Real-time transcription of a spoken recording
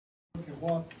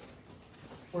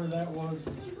where that was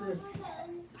in Scripture.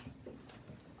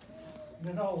 And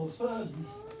then all of a sudden,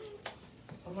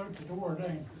 I looked at the word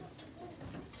anchor.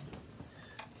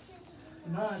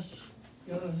 And I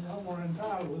want to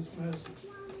entitle this message,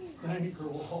 The Anchor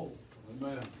Will Hold.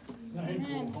 Amen. The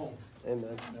anchor will hold.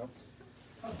 Amen. Yep.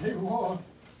 I'll tell you what,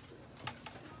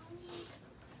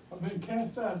 I've been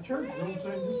cast out of church. Don't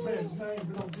say this man's name,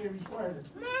 but don't give me swear.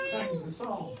 Sings the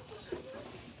song.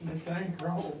 And it's anchor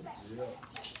hold. Yep.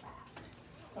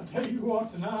 I'll tell you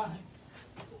what tonight,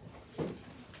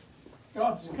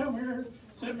 God's come here,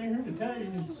 sent me here to tell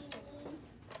you is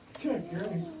check your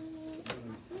anchor.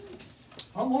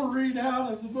 I'm going to read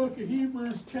out of the book of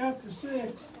Hebrews chapter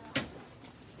 6.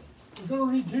 We're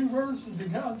going to read 2 verses,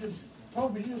 and God just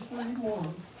told me just read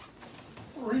one.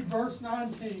 We'll read verse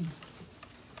 19.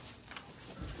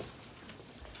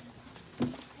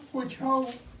 Which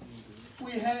hope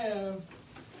we have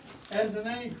as an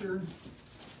anchor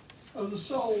of the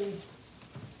soul,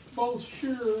 both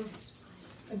sure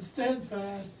and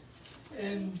steadfast,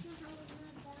 and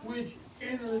which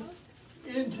entereth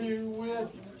into with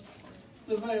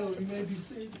the veil. You may be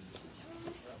seated.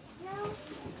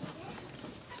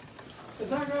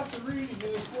 As I got to reading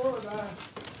this word,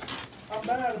 I'm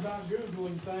bad about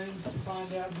Googling things to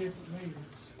find out different meanings.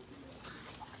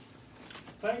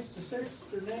 Thanks to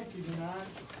Sister Nikki tonight,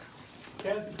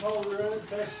 Kathy called her up,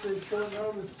 texted her short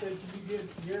notice, said, "Can you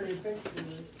give Gary a picture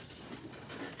of it?"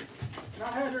 And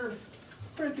I had her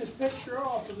print this picture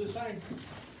off of this anchor.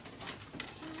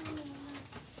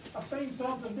 I seen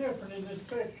something different in this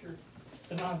picture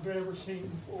than I've ever seen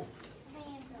before.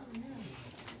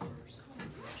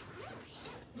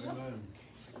 Amen.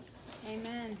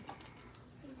 Amen.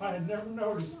 I had never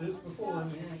noticed this before in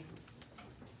the anchor.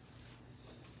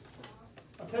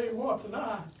 I'll tell you what,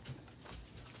 tonight,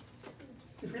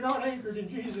 if you're not anchored in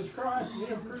Jesus Christ and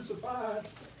Him crucified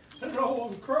and roll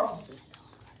on the cross,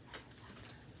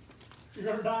 you're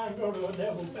going to die and go to a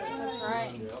devil's pit. That's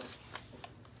right. Yep.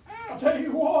 I'll tell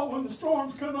you what, when the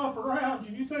storms come up around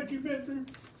you, you think you've been through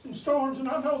some storms, and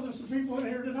I know there's some people in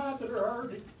here tonight that are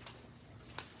hurting.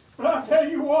 But I'll tell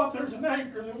you what, there's an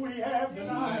anchor that we have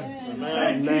tonight.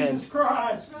 Amen. Thank Jesus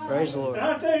Christ. Praise the Lord. And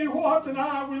I tell you what,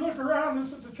 tonight we look around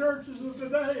us at the churches of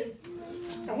today,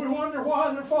 and we wonder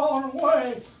why they're falling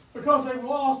away, because they've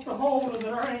lost the hold of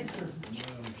their anchor.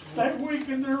 They've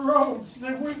weakened their ropes.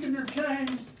 They've weakened their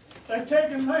chains. They've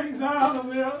taken things out of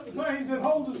the things that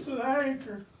hold us to the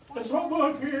anchor. This whole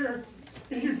book here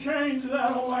is your chain to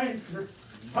that old anchor.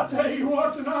 I tell you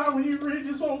what, tonight when you read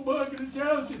this old book, and it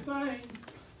tells you things,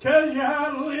 tells you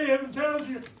how to live, and tells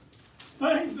you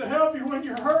things to help you when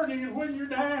you're hurting and when you're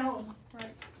down. Right.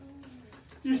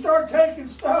 You start taking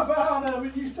stuff out of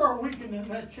it, you start weakening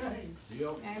that chain.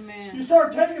 Yep. Amen. You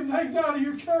start taking things out of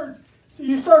your church. So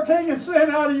you start taking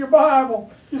sin out of your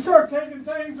Bible. You start taking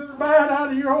things that are bad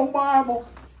out of your old Bible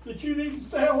that you need to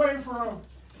stay away from.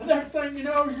 The next thing you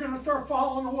know, you're going to start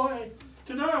falling away.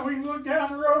 Tonight we can look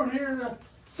down the road here to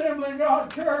Assembly of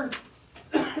God Church,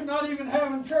 not even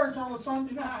having church on a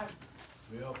Sunday night.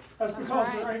 Yep. That's because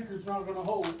right. their anchor's not going to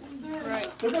hold. Right.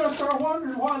 They're going to start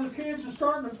wondering why the kids are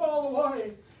starting to fall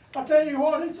away. I tell you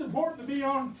what, it's important to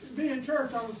be in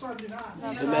church on a Sunday night.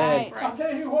 That's Amen. right. I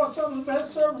tell you what, some of the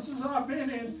best services I've been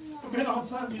in have been on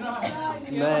Sunday night.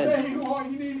 Amen. I tell you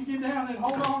what, you need to get down and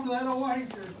hold on to that old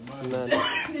anchor. Amen.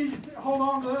 You need to hold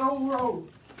on to that old road.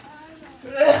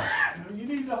 You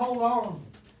need to hold on.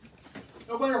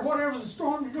 No matter whatever the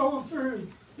storm you're going through,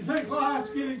 you think life's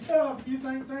getting tough, you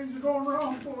think things are going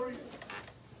wrong for you.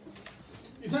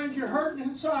 You think you're hurting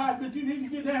inside, but you need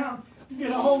to get down and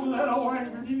get a hold of that old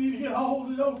anchor. You need to get a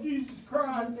hold of the old Jesus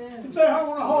Christ and say, I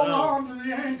want to hold on to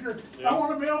the anchor. I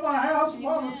want to build my house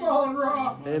upon a solid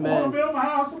rock. Amen. I want to build my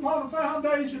house upon a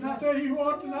foundation. I tell you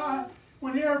what tonight,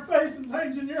 when you're facing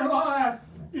things in your life,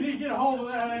 you need to get a hold of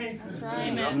that anchor. That's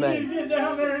right. You Amen. need to get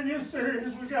down there and get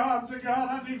serious with God. Say, God,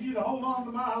 I need you to hold on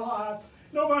to my life.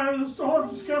 No matter the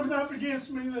storms that's coming up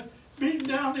against me, that's beating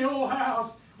down the old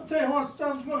house, I'll tell you what,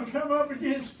 stuff's going to come up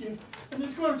against you. And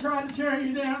it's going to try to tear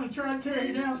you down and try to tear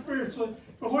you down spiritually.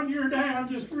 But when you're down,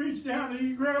 just reach down and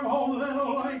you grab a hold of that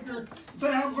old anchor and say,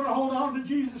 I'm going to hold on to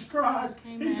Jesus Christ.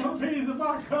 Amen. He's going to be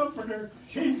my comforter.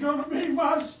 He's going to be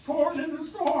my support in the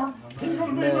storm. He's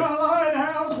going to be my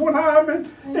lighthouse when I'm in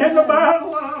the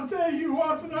battle. And I'll tell you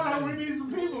what, tonight we need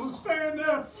some people to stand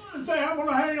up and say, I'm going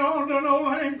to hang on to an old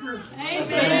anchor.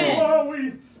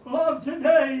 Amen. A lot of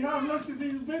today, I've looked at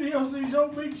these videos of these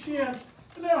old big ships,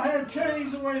 and they'll have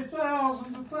chains that weigh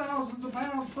thousands and thousands of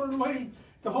pounds per length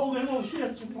to hold them old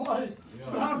ships in place. Yeah.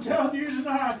 But I'm telling you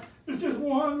tonight, It's just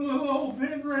one little old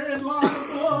thin red line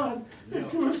of blood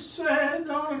that was shed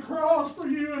on a cross for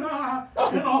you and I.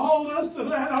 It'll hold us to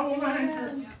that old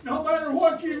anchor. No matter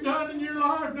what you've done in your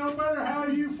life, no matter how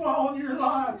you fall in your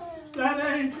life, that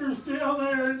anchor's still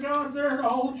there, and God's there to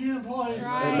hold you in place.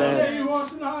 Right. I tell you what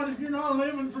tonight, if you're not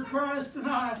living for Christ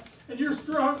tonight, and you're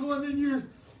struggling and you're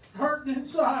hurting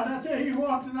inside, I tell you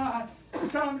what tonight,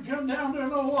 it's time to come down to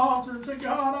an old altar and say,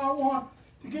 God, I want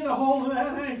to get a hold of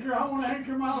that anchor. I want to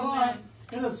anchor my life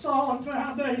in a solid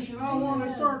foundation. I want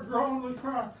to start growing with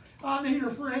Christ. I need a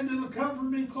friend that'll comfort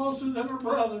me closer than a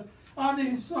brother. I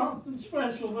need something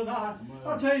special tonight.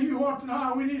 I tell you what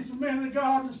tonight, we need some men of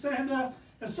God to stand up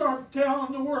and start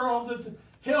telling the world that the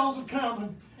hell's a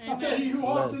coming. I tell you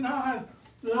what tonight,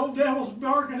 the old devil's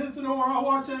barking at the door. I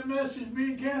watched that message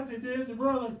me and Kathy did, the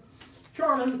brother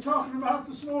Charlie was talking about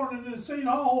this morning, and seen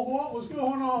all what was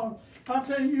going on. I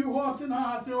tell you what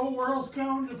tonight, the old world's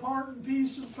coming to part in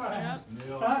peace and fast.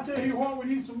 Yep. I tell you what,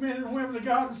 we need some men and women of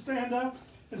God to stand up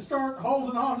and start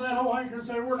holding on to that old anchor and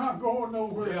say, we're not going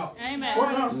nowhere. Yep. Amen.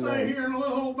 We're going to stay here in a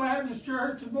little old Baptist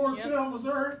church in Morrisville,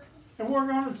 Missouri, and we're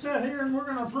going to sit here and we're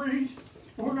going to preach,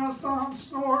 and we're going to stomp,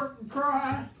 snort, and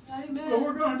cry. Amen. But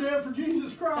we're going to do it for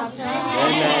Jesus Christ.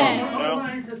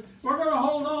 Amen. We're going to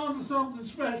hold on to something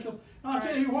special. I'll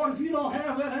tell you what, if you don't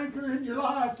have that anchor in your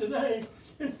life today,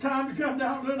 it's time to come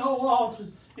down to an old altar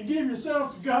and give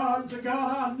yourself to God and say,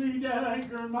 God, I need that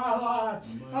anchor in my life.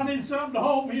 I need something to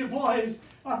hold me in place.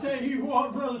 I tell you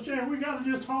what, Brother Shane, we got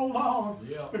to just hold on.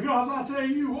 Yep. Because I tell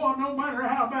you what, no matter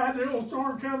how bad the old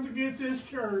storm comes against this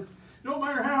church, no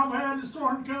matter how bad the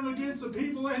storm comes against the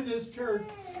people in this church,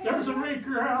 there's an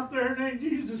anchor out there named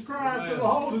Jesus Christ that will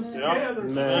hold us together.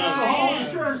 That will hold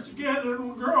the church together and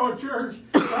will grow a church.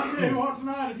 I tell you what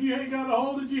tonight, if you ain't got a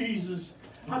hold of Jesus,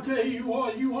 I tell you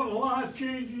what, you want a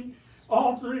life-changing,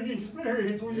 altering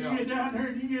experience when you get down there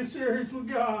and you get serious with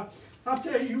God. I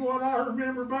tell you what, I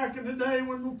remember back in the day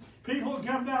when people would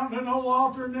come down to an old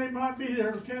altar and they might be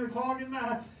there at 10 o'clock at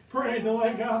night praying till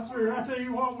they got through. I tell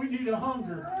you what, we need a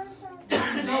hunger.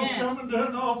 I'm coming to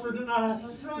an altar tonight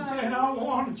and saying, I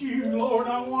want you, Lord.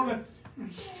 I want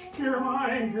to secure my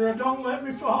anchor. Don't let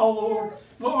me fall, Lord.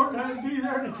 Lord, be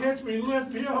there to catch me and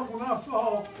lift me up when I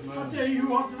fall. I tell you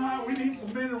what, tonight we need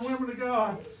some men and women of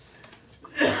God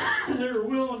that are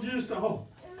willing just to hold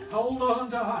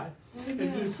on tight and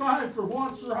to fight for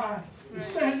what's right and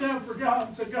stand up for God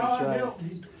and say, God, help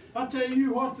me. I tell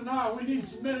you what, tonight we need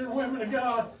some men and women of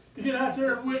God to get out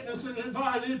there and witness and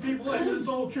invite people into this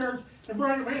old church and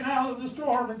bring them in out of the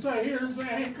storm and say, here's the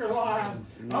anchor line.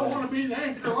 I want to be the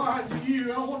anchor line to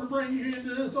you. I want to bring you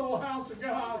into this old house of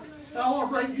God. I want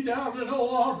to bring you down to an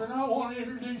old altar, and I want to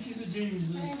introduce you to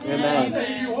Jesus. Amen. I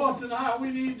tell you what, tonight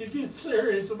we need to get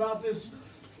serious about this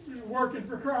working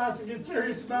for Christ and get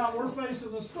serious about we're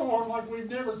facing a storm like we've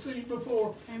never seen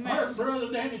before. Amen. I heard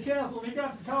Brother Danny Castle, and he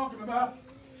got to talking about,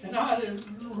 and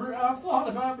I've thought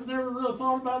about it, but never really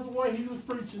thought about the way he was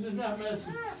preaching in that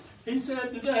message. He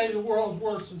said today the world's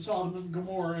worse than Sodom and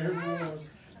Gomorrah ever was.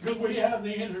 Because we have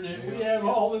the internet. We have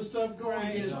all this stuff going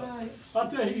against us.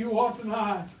 I'll tell you what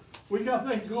tonight, we got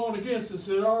things going against us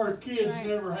that our kids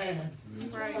never had.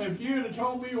 Right. If you had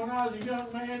told me when I was a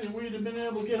young man and we'd have been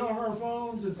able to get on our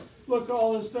phones and look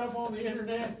all this stuff on the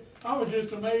internet, I was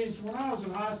just amazed when I was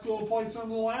in high school to play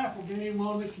some little Apple game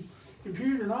on the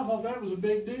computer, and I thought that was a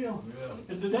big deal. Yeah.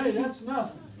 And today, that's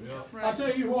nothing. Yeah. Right. I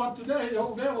tell you what, today, the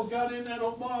old devil's got in that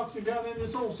old box and got in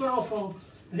this old cell phone,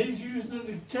 and he's using it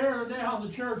to tear down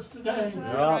the church today.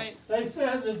 Right. They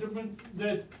said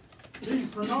that these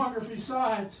pornography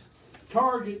sites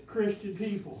target Christian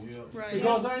people. Yeah. Right.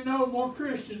 Because they know more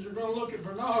Christians are going to look at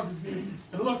pornography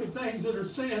and look at things that are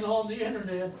sin on the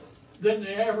internet than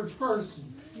the average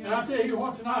person. And I tell you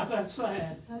what, tonight, that's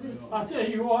sad. I tell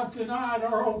you what, tonight,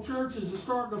 our old churches are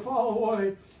starting to fall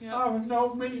away. Yep. I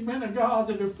know many men of God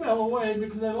that have fell away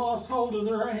because they lost hold of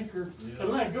their anchor. Yep. They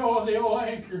let go of the old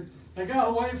anchor. They got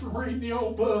away from reading the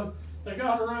old book. They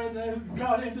got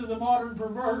into the modern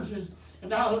perversions. And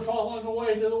now they're falling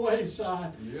away to the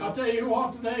wayside. Yep. I'll tell you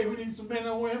what, today we need some men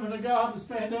and women of God to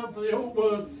stand up for the old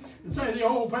book and say the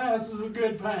old path is a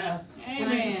good path. Amen.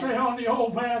 We need to stay on the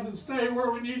old path and stay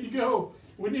where we need to go.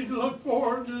 We need to look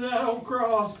forward to that old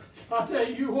cross. I'll tell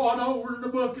you what, over in the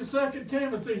book of 2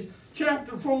 Timothy,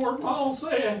 chapter 4, Paul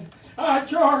said, I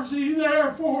charge thee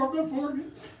therefore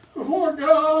before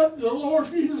God, the Lord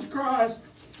Jesus Christ,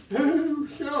 who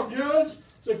shall judge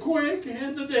the quick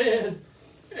and the dead,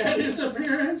 at his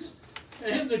appearance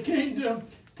and the kingdom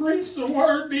Preach the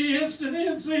word, be instant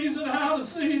in season, out of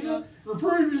season.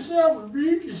 Reprove yourself,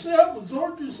 rebuke yourself,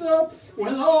 exhort yourself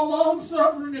with all long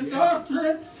suffering and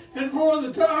doctrine. And for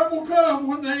the time will come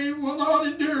when they will not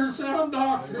endure sound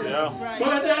doctrine. Yeah.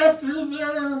 But after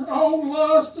their own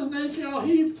lust, and they shall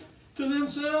heap to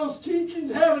themselves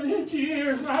teachings having itchy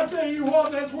ears. And I tell you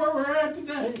what, that's where we're at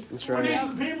today. That's right. We need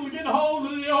some people to get a hold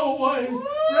of the old ways,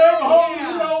 grab a hold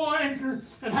of the old anchor,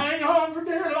 and hang on for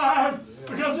dear life.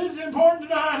 Because it's important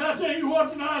tonight. I tell you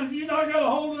what, tonight, if you're not got a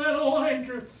hold of that old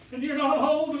anchor and you're not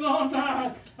holding on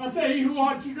tight, I tell you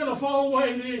what, you're going to fall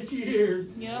away to itchy ears.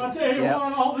 Yep. I tell you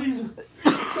what, all these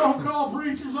so-called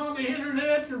preachers on the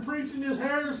internet are preaching this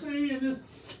heresy and this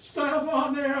stuff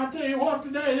on there. I tell you what,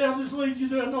 today they'll just lead you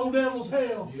to an old devil's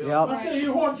hell. Yep. I tell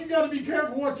you what, you got to be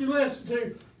careful what you listen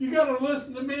to. You got to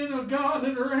listen to men of God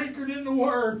that are anchored in the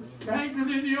Word, anchored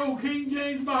in the old King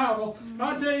James Bible.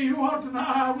 I tell you what,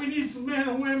 tonight we need some men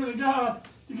and women of God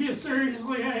to get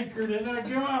seriously anchored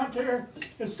and go out there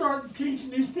and start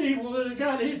teaching these people that have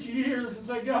got itchy ears and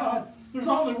say, God, there's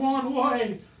only one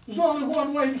way. There's only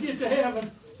one way to get to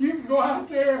heaven. You can go out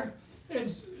there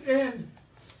and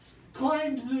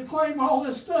claim all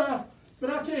this stuff. But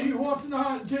I tell you what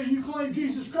tonight, until you claim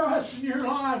Jesus Christ in your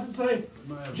life and say,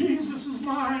 Jesus is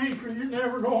my anchor, you're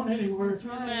never going anywhere.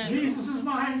 Jesus is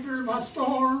my anchor in my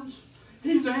storms.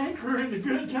 He's anchor in the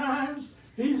good times.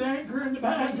 He's anchor in the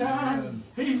bad times.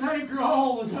 He's anchor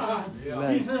all the time.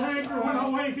 He's an anchor when I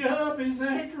wake up. He's an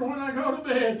anchor when I go to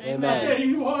bed. I tell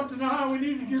you what tonight, we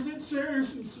need to get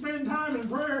serious and spend time in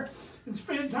prayer. And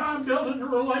spend time building a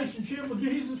relationship with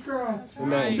Jesus Christ.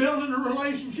 Amen. Building a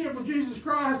relationship with Jesus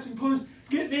Christ includes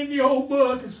getting in the old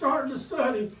book and starting to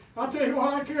study. I tell you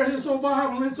what, I carry this old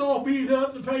Bible and it's all beat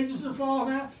up. The pages are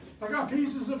falling out. I got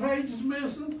pieces of pages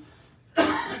missing.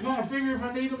 I figure if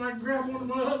I need them, I can grab one of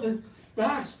my others. But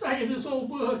I can stay in this old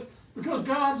book because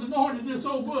God's anointed this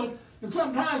old book. And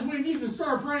sometimes we need to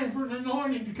start praying for an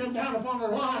anointing to come down upon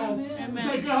our lives. And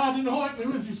say, God, anoint me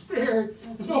with your spirit.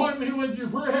 Anoint me with your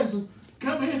presence.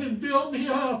 Come in and build me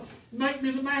up. Make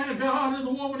me the man of God or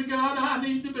the woman of God I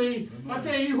need to be. I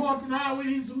tell you what, tonight we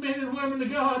need some men and women of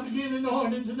God to get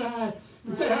anointed tonight.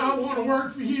 And say, I want to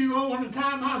work for you. I want to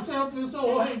tie myself to this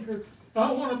old anchor.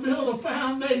 I want to build a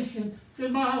foundation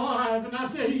in my life. And I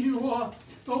tell you what,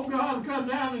 oh God will come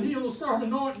down and He'll start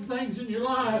anointing things in your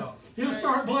life. He'll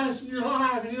start blessing your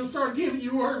life, and He'll start giving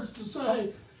you words to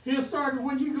say. He'll start,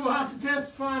 when you go out to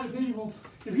testify to people,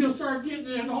 if you'll start getting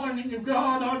the anointing of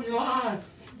God on your life,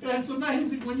 it's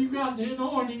amazing when you've got the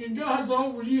anointing and God's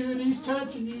over you and He's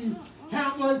touching you,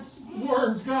 how much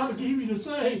words God will give you to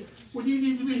say when you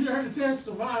need to be there to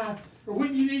testify or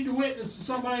when you need to witness to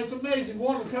somebody. It's amazing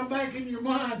what will come back in your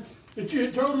mind that you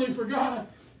had totally forgot.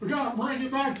 But God will bring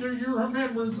it back to your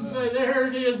remembrance and say, there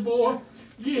it is, boy,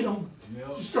 get them.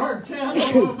 Yep. Start telling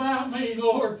them about me,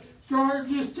 Lord. Start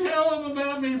just telling them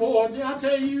about me, boy. I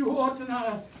tell you what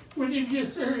tonight, we need to get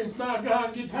serious about God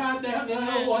and get tied down to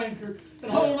that old anchor and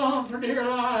hold on for dear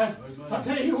life. I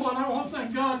tell you what, I want to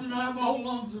thank God tonight. My old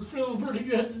lungs is feeling pretty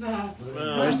good tonight.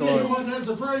 I tell you what, that's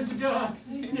a praise of God.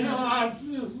 You know, I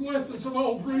was listening to some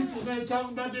old preachers. They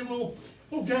talking about them old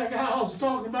Jack Howells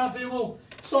talking about them old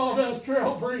sawdust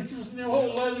trail preachers and them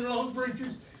old leather lung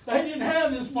preachers. They didn't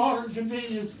have this modern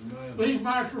convenience, these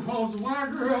microphones. And when I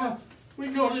grew up,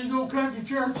 we'd go to these old country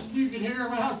churches and you could hear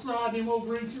them outside, them old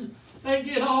preachers. They'd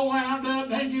get all wound up,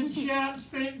 and they'd get shouting,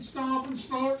 spitting, stomping,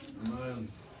 snorting.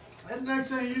 And the next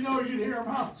thing you know, you'd hear them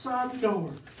outside the door.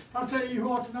 I'll tell you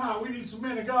what, tonight, we need some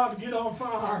men of God to get on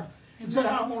fire and say,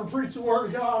 I'm going to preach the Word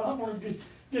of God. I'm going to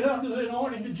get under the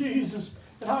anointing of Jesus.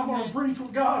 And I'm going to preach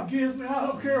what God gives me. I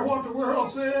don't care what the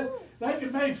world says. They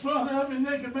can make fun of me.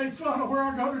 They can make fun of where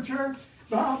I go to church.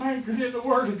 But I'm anchored in the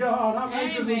Word of God. I'm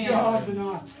anchored with God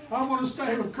tonight. I'm going to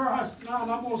stay with Christ tonight.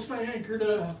 I'm going to stay anchored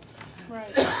up. Right.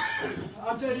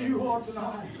 I tell you what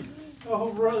tonight.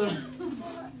 Oh, brother.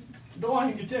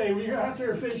 Dwayne can tell you, when you're out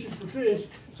there fishing for fish,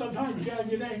 sometimes you got to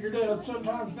get anchored up.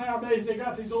 Sometimes nowadays they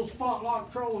got these old spot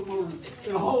lock trolling motors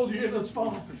that'll hold you in the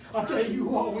spot. I tell you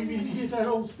what, we need to get that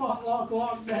old spot lock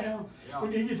locked down. We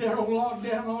need to get that old lock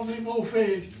down on them old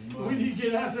fish. We need to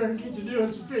get out there and get to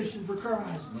doing some fishing for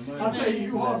Christ. I tell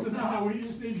you what tonight, we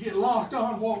just need to get locked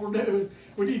on what we're doing.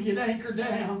 We need to get anchored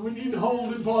down. We need to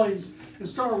hold in place and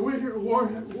start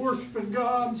worshiping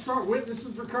God and start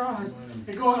witnessing for Christ.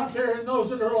 And go out there and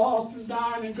those that are lost and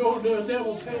dying and going to a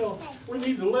devil's hell, we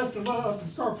need to lift them up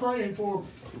and start praying for them.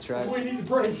 That's right. We need to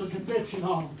pray for conviction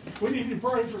on them. We need to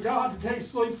pray for God to take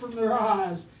sleep from their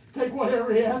eyes take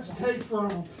whatever He has to take from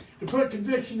them to put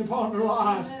conviction upon their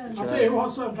life. I'll tell you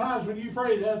what, sometimes when you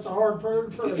pray, that's a hard prayer to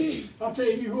pray. I'll tell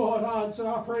you what,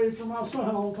 I pray for my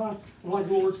son all the time. I'm like,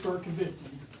 Lord, start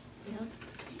convicting him.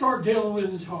 Start dealing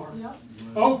with his heart.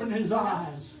 Open his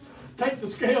eyes. Take the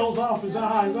scales off his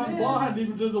eyes. Unblind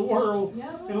him to the world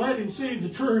and let him see the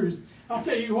truth. I'll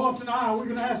tell you what, tonight we're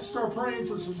going to have to start praying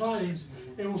for some things.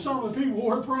 And some of the people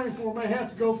we're praying for may have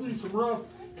to go through some rough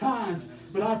times.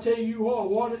 But I tell you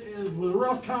what is the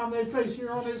rough time they face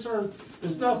here on this earth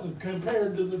is nothing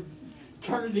compared to the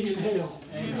eternity in hell.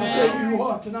 Amen. I tell you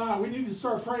what, tonight we need to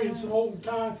start praying some old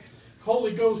time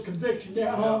Holy Ghost conviction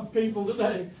down on people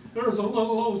today. There was a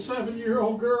little old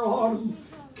 7-year-old girl on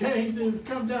came to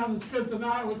come down and spend the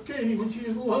night with Katie when she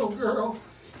was a little girl.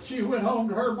 She went home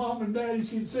to her mom and daddy.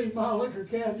 She'd seen my liquor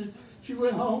cabinet. She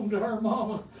went home to her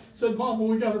mama, said, Mama,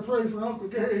 we got to pray for Uncle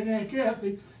Gary and Aunt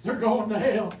Kathy. They're going to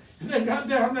hell. And they got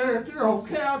down there at their old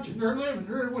couch in their living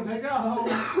room when they got home,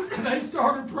 and they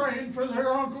started praying for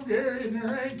their Uncle Gary and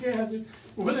their Aunt Kathy.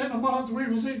 Within a month, we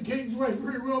was in Kingsway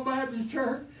Free Will Baptist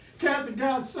Church. Kathy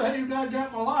got saved. I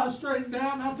got my life straightened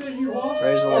out. And I'll tell you what,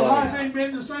 my life ain't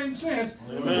been the same since.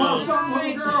 Because some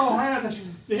little girl had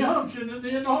the unction and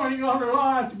the anointing on her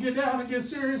life to get down and get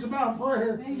serious about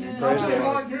prayer. I tell you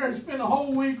what, Gary spent a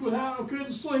whole week without,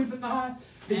 couldn't sleep at night.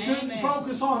 He couldn't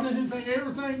focus on anything.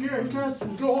 Everything Gary touched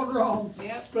was going wrong.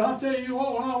 But I tell you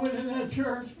what, when I went in that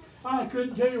church, I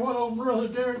couldn't tell you what old Brother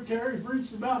Derek Terry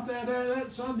preached about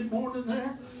that Sunday morning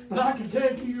there. But I can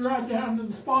take you right down to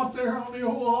the spot there on the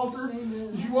old altar.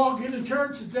 As you walk into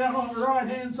church, it's down on the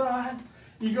right-hand side.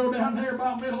 You go down there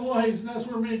about middle ways, and that's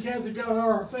where me and Kathy got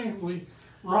our family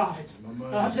right.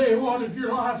 And I tell you what, if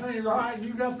your life ain't right, and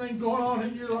you've got things going on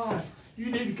in your life, you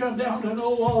need to come down to an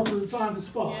old altar and find a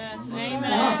spot. Yes, amen.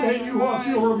 And I'll tell you what,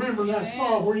 you'll remember that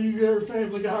spot where your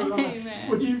family got right. Amen.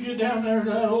 When you get down there to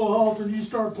that old altar and you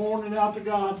start pouring it out to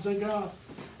God and say, God,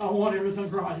 I want everything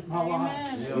right in my life.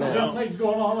 I've got things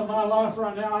going on in my life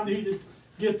right now. I need to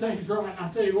get things right. And I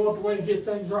tell you what, the way to get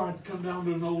things right is to come down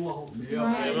to an old altar.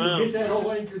 Get that old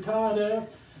anchor tied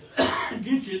up.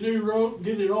 Get you a new rope.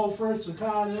 Get it all fresh and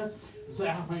tied up. Say,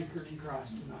 I'm anchored in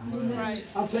Christ tonight. Right.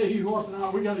 I'll tell you what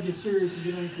tonight, we got to get serious and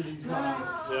get anchored in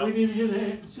Christ. We need to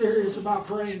get serious about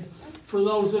praying for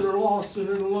those that are lost and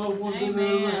the loved ones that are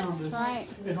around us. Right.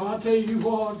 And I'll tell you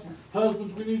what,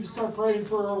 husbands, we need to start praying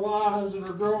for our wives and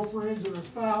our girlfriends and our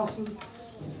spouses,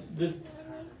 that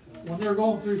when they're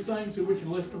going through things, that we can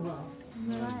lift them up.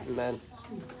 Right. Amen.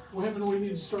 Women, we need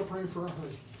to start praying for our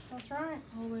husbands. That's right.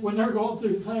 When they're going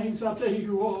through things, I'll tell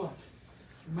you what,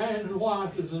 man and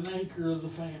wife is an anchor of the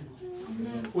family.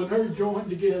 When they're joined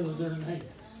together, they're an anchor.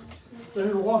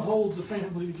 They're what holds the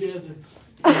family together.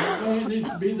 And the man needs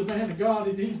to be the man of God.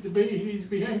 He needs to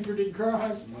be anchored in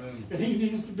Christ. And he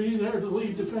needs to be there to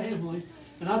lead the family.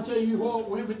 And I tell you what,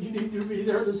 women, you need to be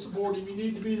there to support him. You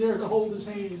need to be there to hold his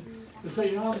hand and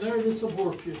say, I'm there to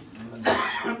support you.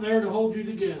 I'm there to hold you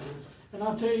together. And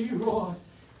I tell you what,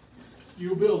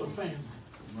 you'll build a family.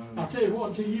 I tell you what,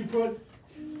 until you put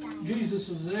Jesus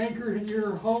as an anchor in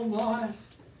your home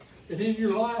life and in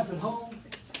your life at home,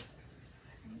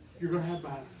 you're going to have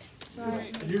battles.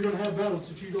 Right. And you're going to have battles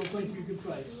that you don't think you can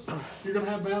face. You're going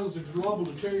to have battles that are liable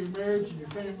to tear your marriage and your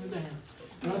family down.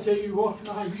 And I tell you what,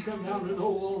 tonight you come down to an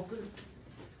old altar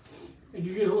and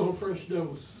you get a little fresh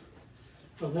dose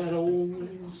of that old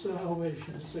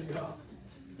salvation and say, God.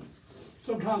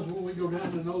 Sometimes when we go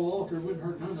down to an old altar, it wouldn't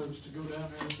hurt none of us to go down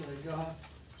there and say, God,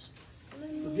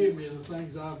 forgive me of the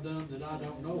things I've done that I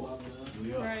don't know I've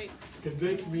done. Right.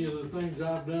 Convict me of the things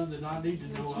I've done that I need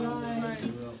to know I've done. Right.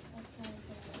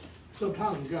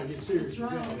 Sometimes we've got to get serious.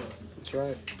 That's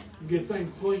right. Get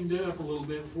things cleaned up a little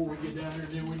bit before we get down there,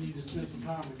 and then we need to spend some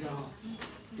time with God.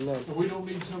 No. And we don't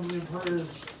need some of them prayers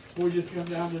where we just come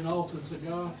down to an altar and say,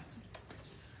 God,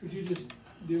 would you just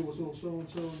deal with little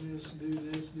so-and-so and this and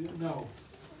do this? No.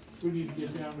 We need to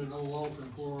get down to an old altar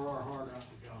and pour our heart out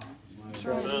to God. That's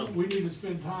right. We need to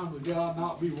spend time with God,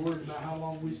 not be worried about how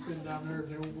long we spend down there at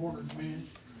the old Warner's bench.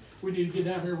 We need to get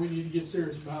down there, we need to get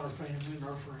serious about our family and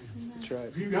our friends. That's right.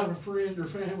 If you've got a friend or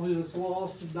family that's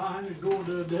lost and dying and going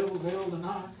to a devil's hell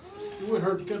tonight, it wouldn't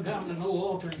hurt to come down to an old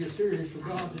altar and get serious with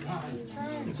God tonight.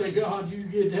 And say, God, you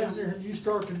get down there and you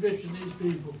start convicting these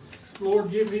people.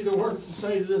 Lord, give me the words to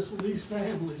say to these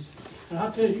families. And I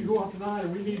tell you what, tonight,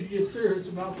 we need to get serious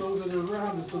about those that are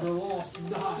around us that are lost and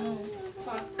dying.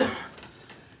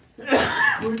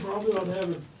 We probably ought to have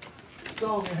a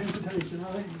song of invitation.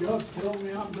 I think God's telling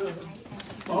me I'm done.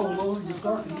 All alone is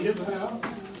starting to give out.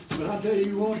 But I tell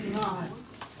you what tonight,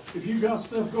 if you've got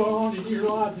stuff going on in your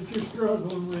life that you're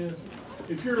struggling with,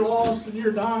 if you're lost and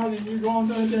you're dying and you're going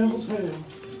to the devil's hell,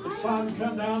 it's time to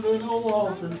come down to an old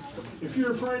altar. If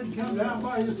you're afraid to come down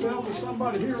by yourself, or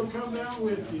somebody here will come down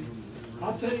with you.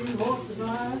 I'll tell you what,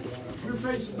 tonight, if you're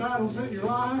facing battles in your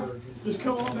life, just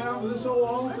come on down to this old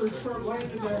altar and start laying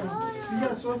it down. If you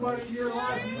got somebody in your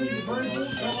life you need to pray for,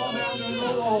 come on down to an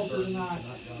old altar tonight.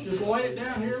 Just lay it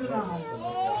down here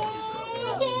tonight.